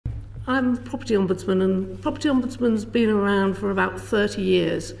I'm Property Ombudsman, and Property Ombudsman's been around for about 30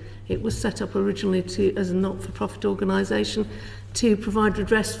 years. It was set up originally as a not-for-profit organisation to provide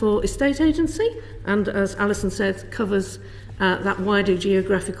redress for estate agency, and as Alison said, covers that wider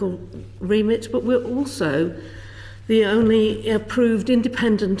geographical remit. But we're also the only approved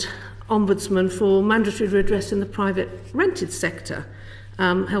independent ombudsman for mandatory redress in the private rented sector,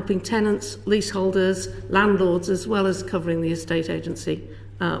 helping tenants, leaseholders, landlords, as well as covering the estate agency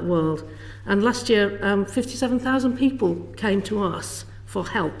world. And last year, 57,000 people came to us for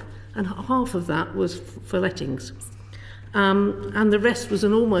help, and half of that was for lettings. And the rest was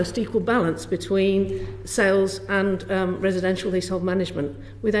an almost equal balance between sales and residential leasehold management,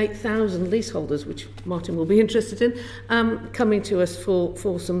 with 8,000 leaseholders, which Martin will be interested in, coming to us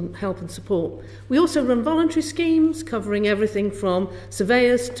for some help and support. We also run voluntary schemes covering everything from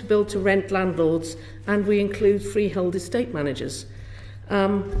surveyors to build to rent landlords, and we include freehold estate managers.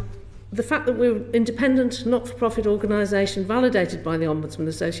 The fact that we're an independent, not-for-profit organisation validated by the Ombudsman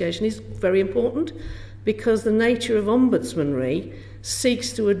Association is very important, because the nature of ombudsmanry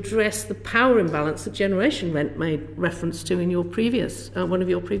seeks to address the power imbalance that generation rent made reference to in your previous one of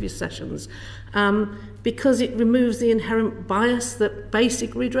your previous sessions, because it removes the inherent bias that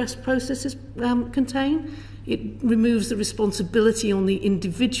basic redress processes contain. It removes the responsibility on the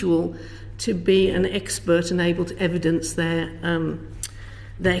individual to be an expert and able to evidence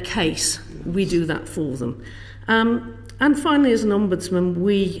their case. We do that for them. And finally, as an ombudsman,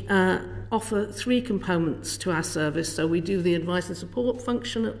 we offer three components to our service. So we do the advice and support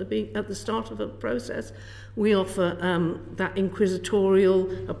function at the start of a process. We offer that inquisitorial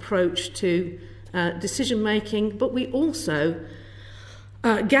approach to decision making, but we also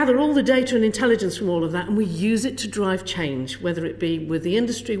gather all the data and intelligence from all of that, and we use it to drive change, whether it be with the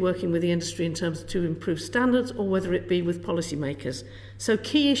industry, working with the industry in terms to improve standards, or whether it be with policymakers. So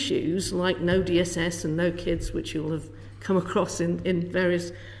key issues like no DSS and no kids, which you'll have come across in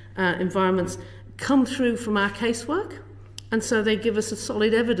various environments, come through from our casework, and so they give us a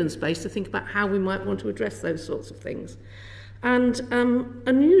solid evidence base to think about how we might want to address those sorts of things. And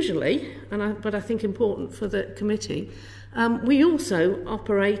unusually, but I think important for the committee, we also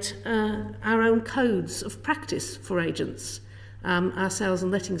operate our own codes of practice for agents. Our sales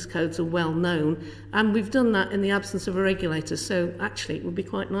and lettings codes are well known, and we've done that in the absence of a regulator. So actually it would be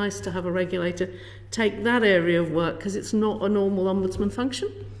quite nice to have a regulator take that area of work, because it's not a normal ombudsman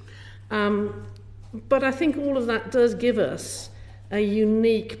function. But I think all of that does give us a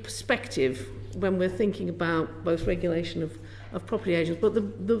unique perspective when we're thinking about both regulation of property agents, but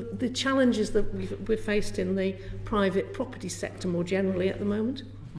the challenges that we're faced in the private property sector more generally at the moment.